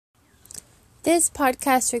This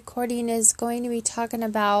podcast recording is going to be talking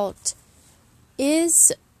about,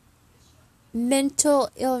 is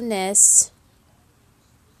mental illness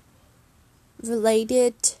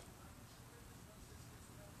related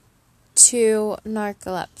to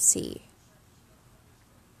narcolepsy?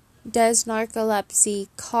 Does narcolepsy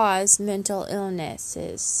cause mental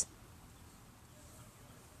illnesses?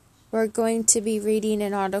 We're going to be reading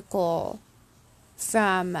an article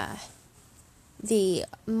from the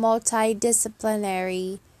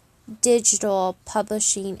Multidisciplinary Digital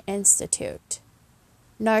Publishing Institute.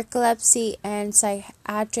 Narcolepsy and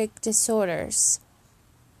psychiatric disorders,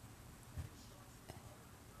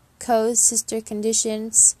 co-sister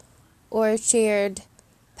conditions, or shared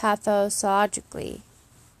pathologically,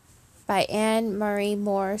 by Anne Marie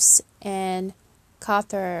Morse and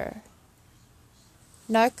Cawthorne.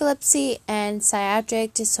 Narcolepsy and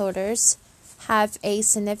psychiatric disorders have a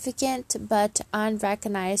significant but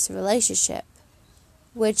unrecognized relationship,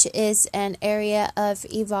 which is an area of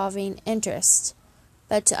evolving interest.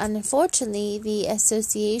 But unfortunately, the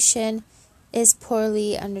association is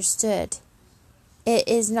poorly understood. It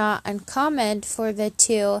is not uncommon for the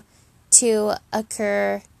two to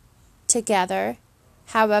occur together.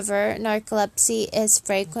 However, narcolepsy is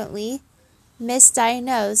frequently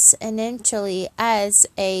misdiagnosed initially as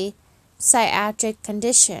a psychiatric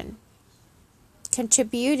condition,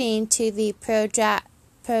 contributing to the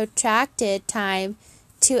protracted time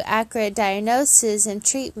to accurate diagnosis and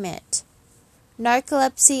treatment.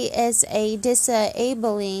 Narcolepsy is a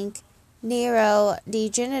disabling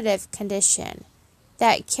neurodegenerative condition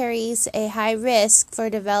that carries a high risk for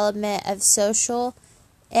development of social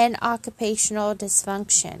and occupational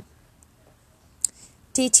dysfunction.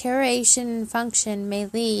 Deterioration in function may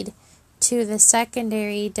lead to the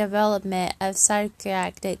secondary development of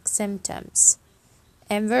psychiatric symptoms.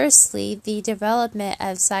 Inversely, the development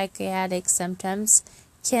of psychiatric symptoms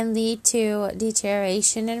can lead to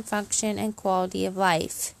deterioration in function and quality of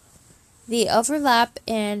life. The overlap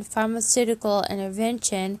in pharmaceutical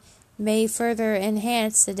intervention may further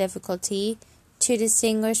enhance the difficulty to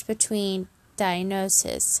distinguish between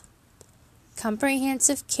diagnoses.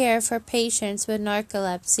 Comprehensive care for patients with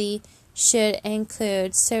narcolepsy should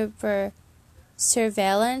include surveillance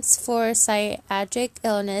for psychiatric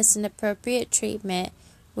illness and appropriate treatment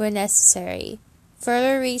when necessary.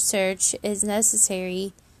 Further research is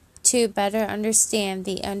necessary to better understand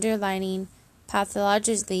the underlying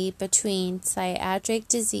pathology between psychiatric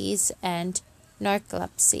disease and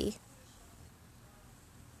narcolepsy.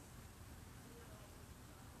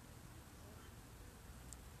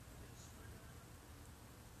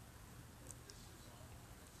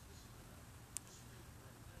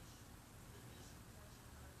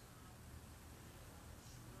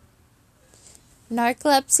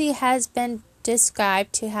 Narcolepsy has been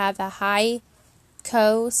described to have a high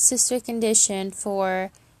co-sister condition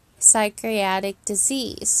for psychiatric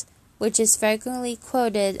disease, which is frequently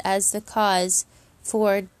quoted as the cause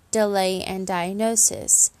for delay in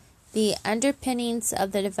diagnosis. The underpinnings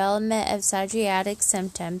of the development of psychiatric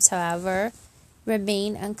symptoms, however,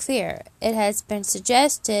 remain unclear. It has been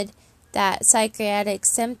suggested that psychiatric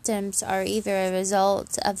symptoms are either a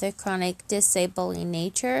result of the chronic disabling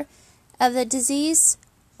nature of the disease,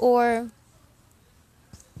 or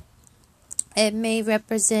it may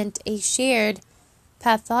represent a shared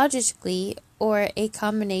pathologically or a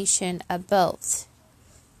combination of both.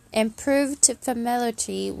 Improved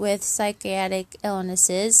familiarity with psychiatric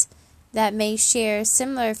illnesses that may share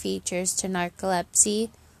similar features to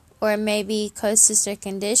narcolepsy or may be co-sister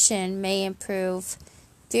condition may improve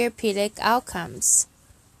therapeutic outcomes.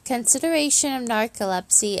 Consideration of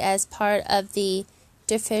narcolepsy as part of the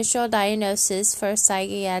differential diagnosis for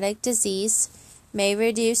psychiatric disease may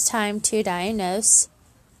reduce time to diagnose.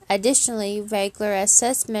 Additionally, regular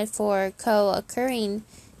assessment for co-occurring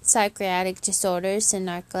psychiatric disorders in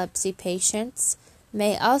narcolepsy patients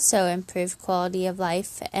may also improve quality of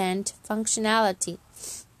life and functionality.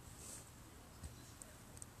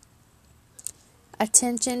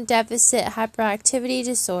 Attention deficit hyperactivity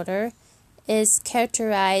disorder is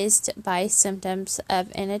characterized by symptoms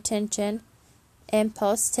of inattention,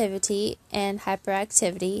 impulsivity, and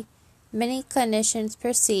hyperactivity. Many clinicians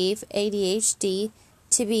perceive ADHD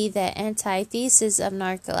to be the antithesis of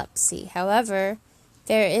narcolepsy. However,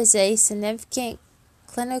 there is a significant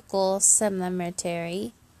clinical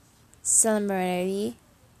similarity.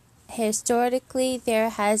 Historically, there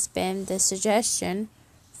has been the suggestion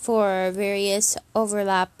for various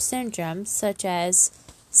overlap syndromes, such as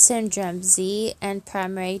Syndrome Z and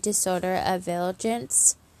primary disorder of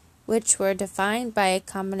vigilance, which were defined by a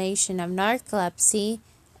combination of narcolepsy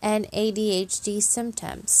and ADHD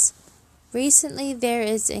symptoms. Recently, there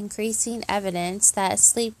is increasing evidence that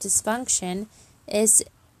sleep dysfunction is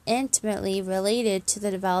intimately related to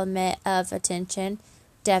the development of attention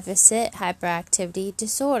deficit hyperactivity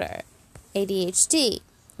disorder, ADHD.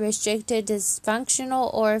 Restricted,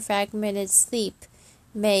 dysfunctional, or fragmented sleep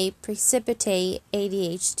may precipitate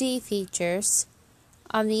ADHD features.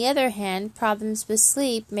 On the other hand, problems with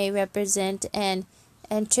sleep may represent an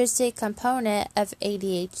intrinsic component of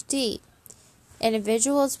ADHD.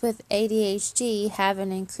 Individuals with ADHD have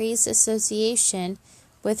an increased association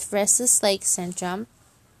with restless leg syndrome,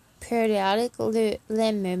 periodic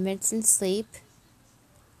limb movements in sleep,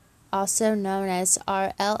 also known as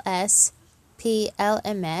RLS,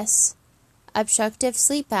 PLMS, obstructive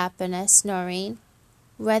sleep apnea, snoring,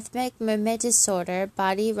 rhythmic movement disorder,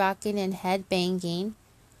 body rocking and head banging,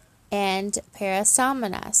 and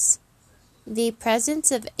parasomnias. The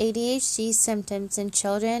presence of ADHD symptoms in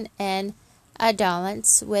children and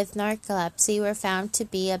adults with narcolepsy were found to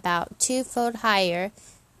be about twofold higher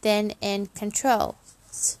than in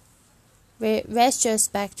controls.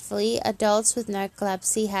 Retrospectively, adults with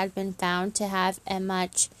narcolepsy had been found to have a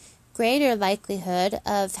much greater likelihood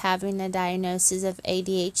of having a diagnosis of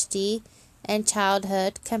ADHD in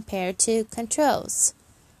childhood compared to controls.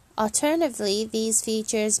 Alternatively, these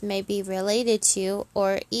features may be related to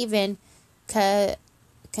or even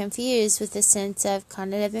confused with a sense of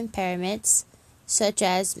cognitive impairments, such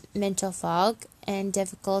as mental fog and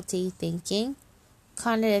difficulty thinking.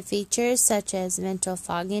 Cognitive features such as mental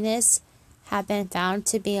fogginess have been found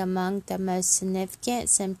to be among the most significant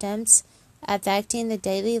symptoms affecting the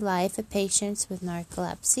daily life of patients with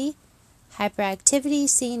narcolepsy. Hyperactivity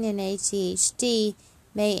seen in ADHD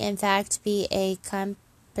may in fact be a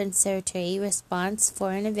compensatory response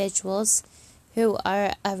for individuals who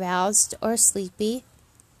are aroused or sleepy.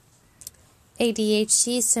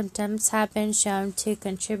 ADHD symptoms have been shown to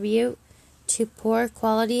contribute to poor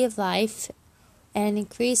quality of life and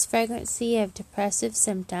increased frequency of depressive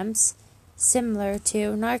symptoms similar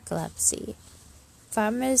to narcolepsy.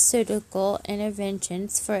 Pharmaceutical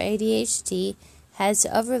interventions for ADHD has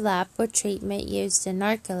overlap with treatment used in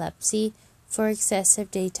narcolepsy for excessive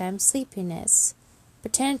daytime sleepiness,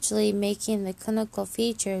 potentially making the clinical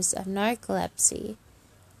features of narcolepsy.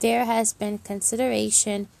 There has been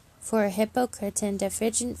consideration for hypocretin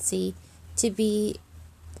deficiency to be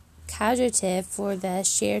causative for the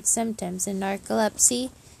shared symptoms in narcolepsy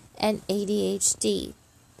and ADHD.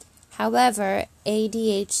 However,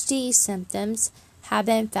 ADHD symptoms have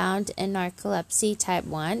been found in narcolepsy type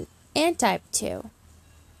 1 and type 2,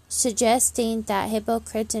 suggesting that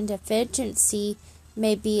hypocretin deficiency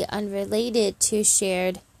may be unrelated to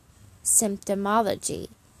shared symptomology.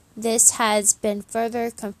 This has been further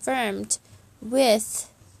confirmed with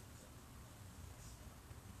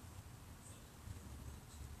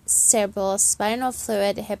cerebrospinal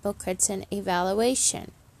fluid hypocretin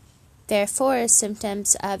evaluation. Therefore,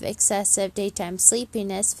 symptoms of excessive daytime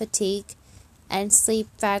sleepiness, fatigue, and sleep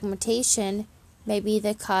fragmentation may be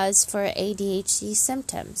the cause for ADHD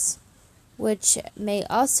symptoms, which may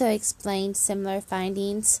also explain similar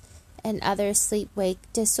findings in other sleep-wake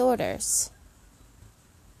disorders.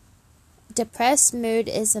 Depressed mood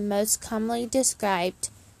is the most commonly described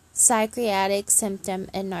psychiatric symptom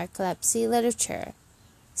in narcolepsy literature.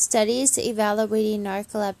 Studies evaluating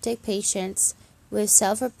narcoleptic patients with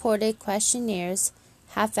self-reported questionnaires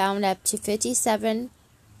have found up to 57%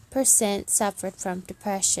 suffered from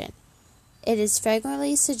depression. It is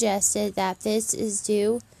frequently suggested that this is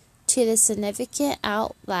due to the significant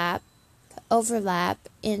overlap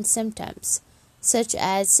in symptoms, such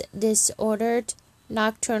as disordered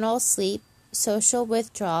nocturnal sleep, social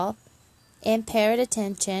withdrawal, impaired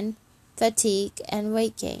attention, fatigue, and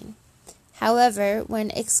weight gain. However, when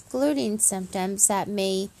excluding symptoms that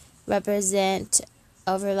may represent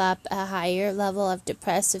overlap, a higher level of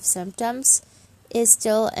depressive symptoms is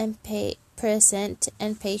still present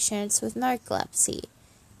in patients with narcolepsy,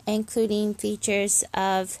 including features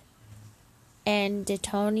of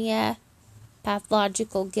anhedonia,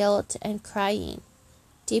 pathological guilt, and crying.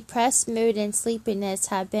 Depressed mood and sleepiness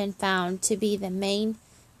have been found to be the main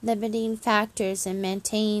limiting factors in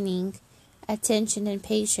maintaining attention in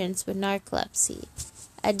patients with narcolepsy.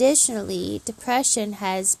 Additionally, depression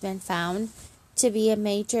has been found to be a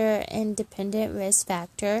major independent risk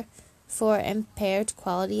factor for impaired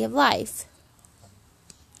quality of life.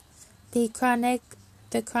 The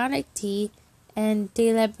chronicity and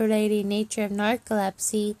debilitating nature of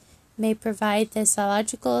narcolepsy may provide the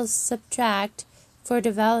psychological substract for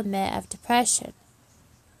development of depression.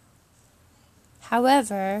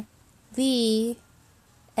 However, Lee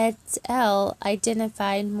et al.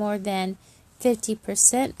 Identified more than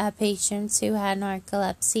 50% of patients who had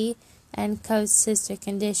narcolepsy and co-sister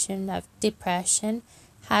condition of depression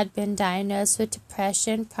had been diagnosed with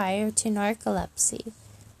depression prior to narcolepsy.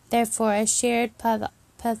 Therefore, a shared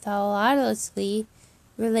pathologically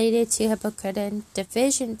related to hippocaine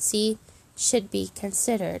deficiency should be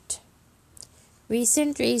considered.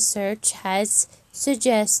 Recent research has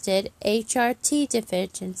suggested HRT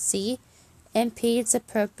deficiency impedes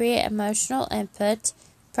appropriate emotional input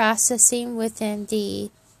processing within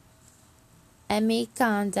the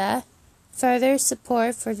amygdala. Further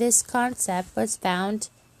support for this concept was found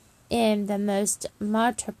in the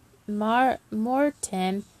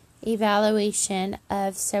mortem evaluation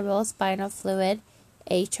of cerebrospinal fluid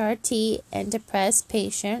HRT in depressed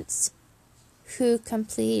patients who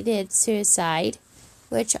completed suicide,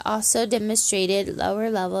 which also demonstrated lower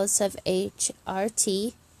levels of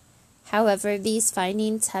HRT. However, these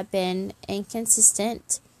findings have been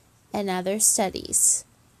inconsistent in other studies.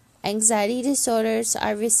 Anxiety disorders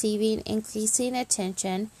are receiving increasing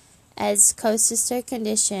attention as co-sister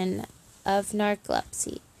condition of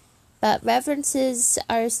narcolepsy, but references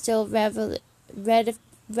are still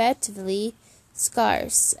relatively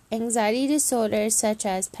scarce. Anxiety disorders such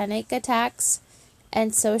as panic attacks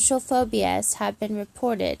and social phobias have been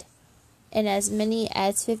reported in as many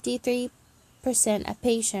as 53% of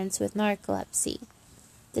patients with narcolepsy.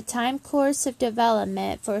 The time course of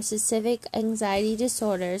development for specific anxiety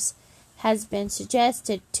disorders has been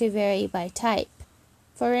suggested to vary by type.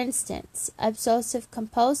 For instance,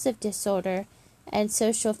 obsessive-compulsive disorder and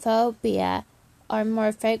social phobia are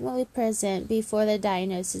more frequently present before the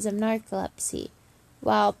diagnosis of narcolepsy,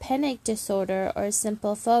 while panic disorder or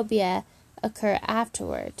simple phobia occur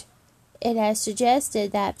afterward. It has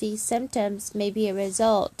suggested that these symptoms may be a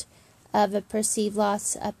result of a perceived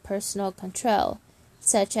loss of personal control,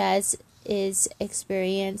 such as is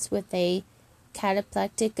experienced with a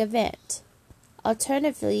cataplectic event.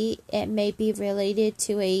 Alternatively, it may be related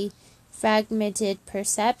to a fragmented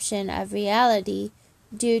perception of reality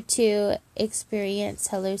due to experienced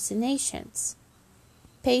hallucinations.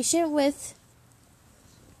 Patients with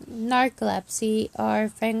narcolepsy are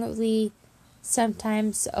frequently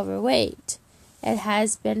sometimes overweight. It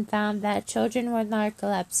has been found that children with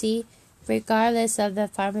narcolepsy, regardless of the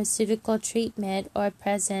pharmaceutical treatment or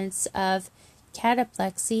presence of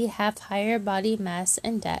cataplexy, have higher body mass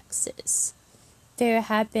indexes. There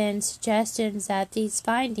have been suggestions that these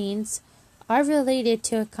findings are related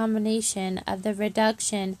to a combination of the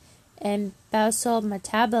reduction in basal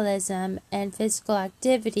metabolism and physical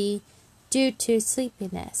activity due to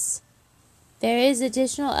sleepiness. There is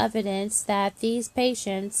additional evidence that these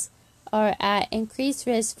patients are at increased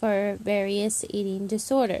risk for various eating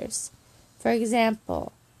disorders. For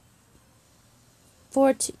example,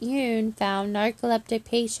 Fortune found narcoleptic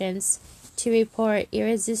patients to report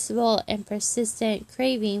irresistible and persistent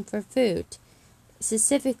craving for food,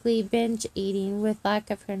 specifically binge eating with lack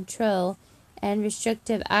of control and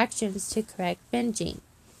restrictive actions to correct binging.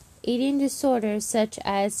 Eating disorders such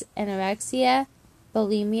as anorexia,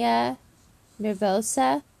 bulimia,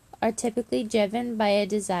 nervosa are typically driven by a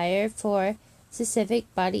desire for specific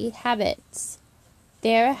body habits.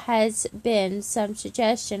 There has been some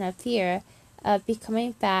suggestion of fear of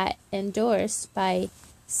becoming fat endorsed by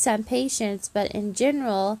some patients, but in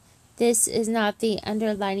general, this is not the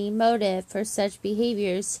underlying motive for such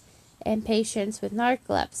behaviors in patients with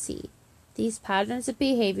narcolepsy. These patterns of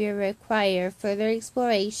behavior require further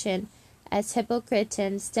exploration as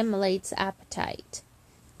hippocaine stimulates appetite.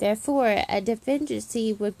 Therefore, a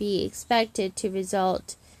deficiency would be expected to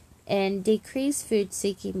result in decreased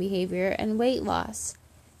food-seeking behavior and weight loss.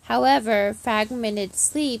 However, fragmented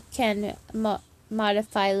sleep can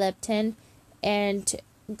modify leptin and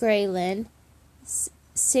ghrelin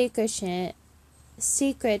secretin,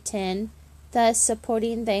 thus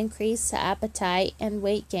supporting the increased appetite and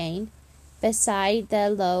weight gain, beside the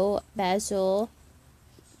low basal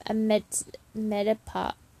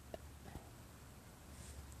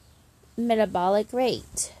metabolic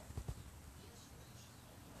rate.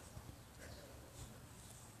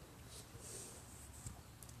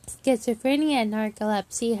 Schizophrenia and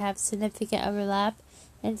narcolepsy have significant overlap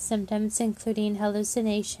in symptoms including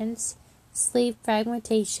hallucinations, sleep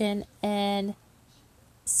fragmentation, and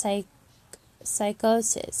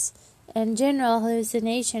psychosis. In general,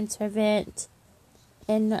 hallucinations present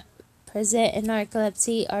in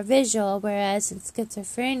narcolepsy are visual, whereas in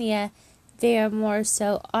schizophrenia they are more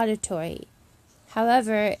so auditory.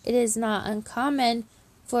 However, it is not uncommon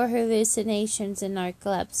for hallucinations in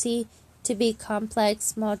narcolepsy to be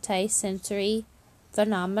complex multisensory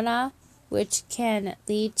phenomena, which can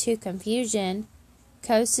lead to confusion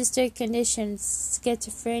co-sister conditions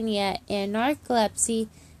schizophrenia and narcolepsy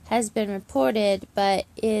has been reported but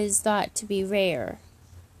is thought to be rare.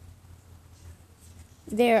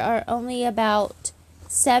 There are only about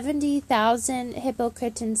 70,000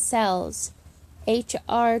 hippocretin cells,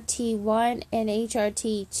 HRT1 and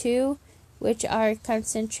HRT2, which are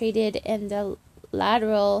concentrated in the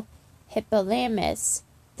lateral hypothalamus.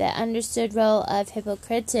 The understood role of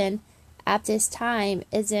hippocretin at this time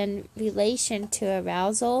is in relation to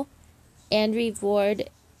arousal and reward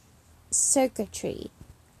circuitry.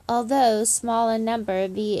 Although small in number,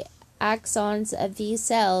 the axons of these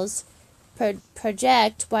cells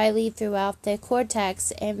project widely throughout the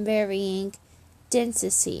cortex in varying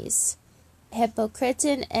densities.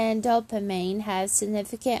 Hippocretin and dopamine have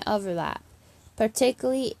significant overlap,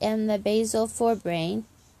 particularly in the basal forebrain,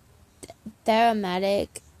 thalamic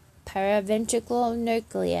paraventricular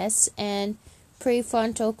nucleus, and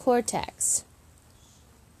prefrontal cortex.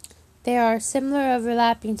 There are similar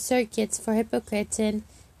overlapping circuits for hippocretin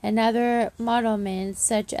and other monomins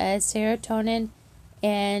such as serotonin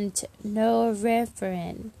and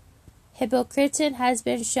norepinephrine. Hippocretin has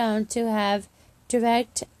been shown to have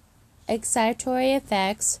direct excitatory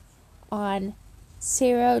effects on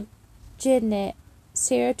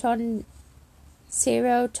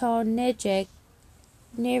serotonergic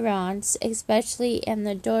neurons, especially in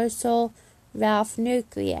the dorsal Ralph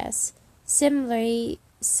nucleus. Similarly,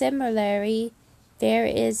 there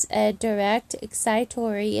is a direct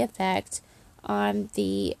excitatory effect on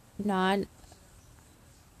the non-adrenic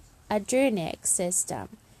system,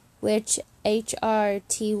 which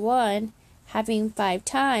HRT1 having 5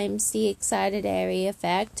 times the excitatory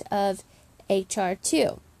effect of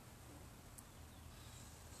HRT2.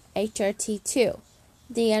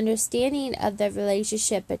 The understanding of the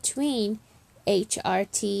relationship between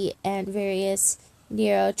HRT and various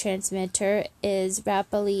neurotransmitter is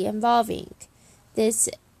rapidly evolving. This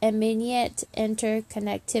immediate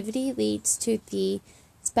interconnectivity leads to the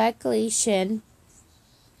speculation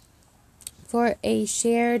for a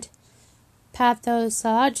shared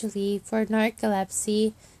pathology for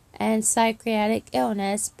narcolepsy and psychiatric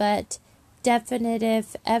illness, but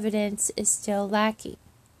definitive evidence is still lacking.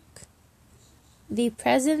 The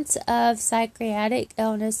presence of psychiatric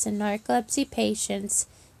illness in narcolepsy patients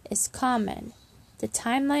is common. The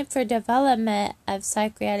timeline for development of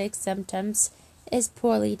psychiatric symptoms is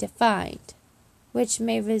poorly defined, which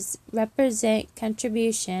may represent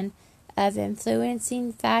contribution of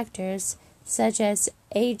influencing factors such as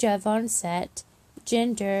age of onset,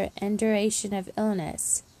 gender, and duration of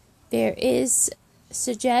illness. There is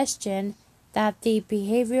suggestion that the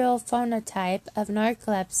behavioral phenotype of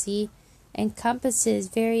narcolepsy encompasses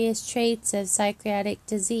various traits of psychiatric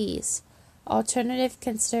disease. Alternative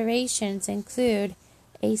considerations include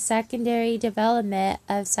a secondary development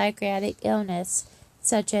of psychiatric illness,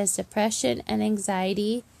 such as depression and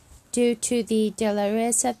anxiety, due to the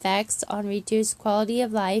deleterious effects on reduced quality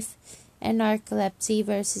of life in narcolepsy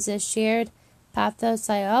versus a shared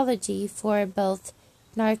pathophysiology for both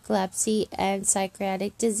narcolepsy and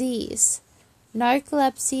psychiatric disease.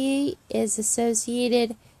 Narcolepsy is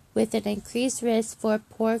associated with an increased risk for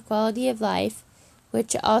poor quality of life,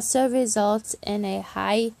 which also results in a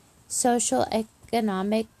high social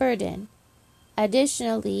economic burden.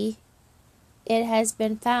 Additionally, it has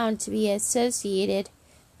been found to be associated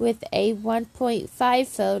with a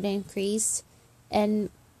 1.5-fold increase in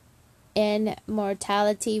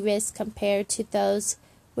mortality risk compared to those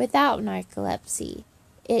without narcolepsy.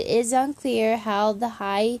 It is unclear how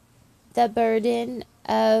the burden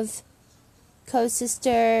of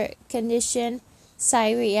co-sister condition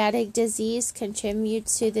psychiatric disease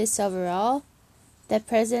contributes to this overall. The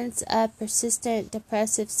presence of persistent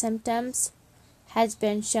depressive symptoms has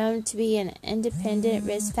been shown to be an independent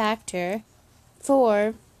risk factor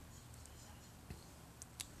for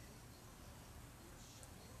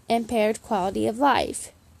impaired quality of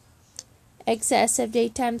life. Excessive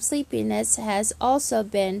daytime sleepiness has also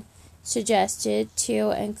been suggested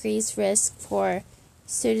to increase risk for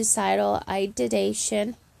suicidal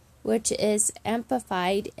ideation, which is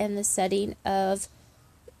amplified in the setting of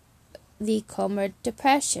the comorbid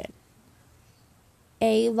depression.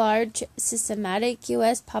 A large systematic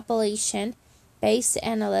U.S. population-based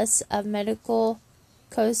analysis of medical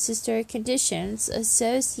co-sister conditions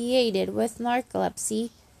associated with narcolepsy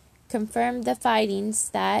confirmed the findings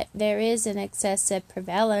that there is an excessive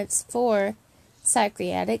prevalence for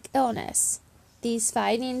psychiatric illness. These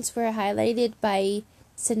findings were highlighted by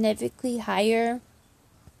significantly higher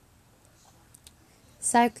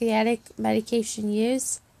psychiatric medication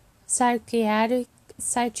use, psychiatric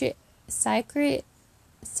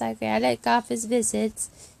psychiatric office visits,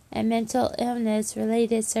 and mental illness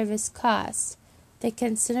related service costs. The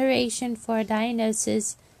consideration for a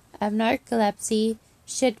diagnosis of narcolepsy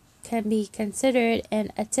can be considered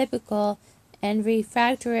an atypical and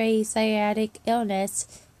refractory psychiatric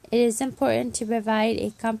illness. It is important to provide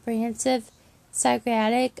a comprehensive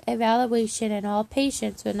psychiatric evaluation in all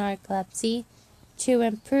patients with narcolepsy to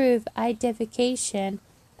improve identification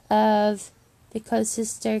of the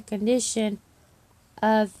co-sister condition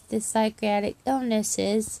of the psychiatric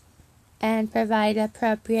illnesses and provide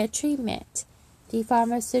appropriate treatment. The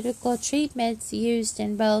pharmaceutical treatments used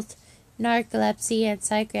in both narcolepsy and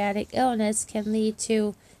psychiatric illness can lead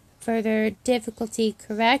to further difficulty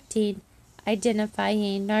correcting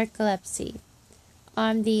identifying narcolepsy.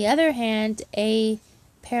 On the other hand, a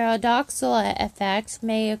paradoxical effect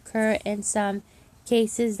may occur in some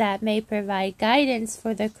cases that may provide guidance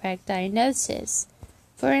for the correct diagnosis.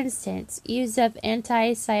 For instance, use of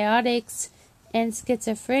antipsychotics in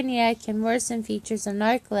schizophrenia can worsen features of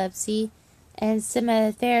narcolepsy, and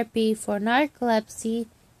similar therapy for narcolepsy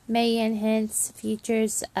may enhance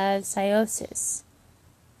features of psychosis.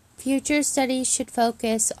 Future studies should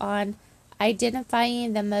focus on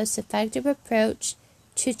identifying the most effective approach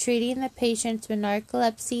to treating the patients with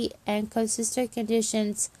narcolepsy and co-sister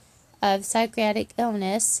conditions of psychiatric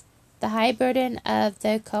illness. The high burden of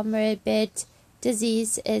the comorbid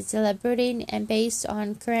disease is deliberating and based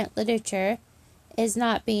on current literature is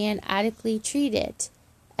not being adequately treated.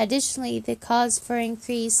 Additionally, the cause for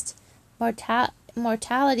increased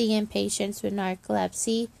mortality in patients with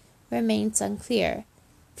narcolepsy remains unclear.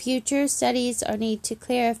 Future studies are needed to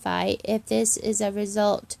clarify if this is a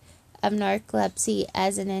result of narcolepsy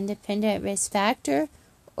as an independent risk factor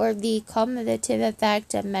or the cumulative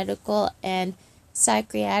effect of medical and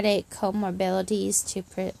psychiatric comorbidities to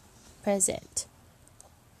present.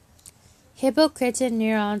 Hippocampal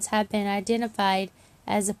neurons have been identified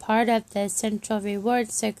as a part of the central reward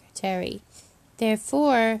circuitry.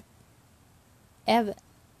 Therefore,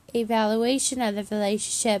 evaluation of the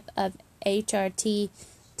relationship of HRT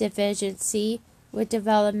deficiency with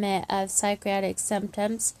development of psychiatric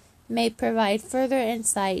symptoms may provide further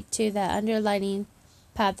insight to the underlying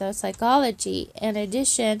pathopsychology. In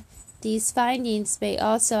addition, these findings may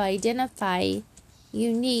also identify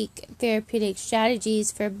unique therapeutic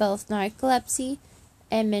strategies for both narcolepsy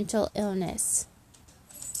and mental illness.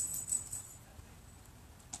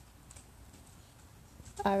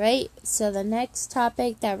 Alright, so the next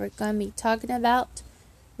topic that we're going to be talking about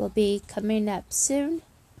will be coming up soon.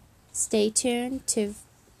 Stay tuned to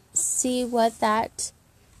see what that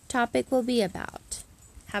topic will be about.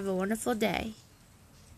 Have a wonderful day.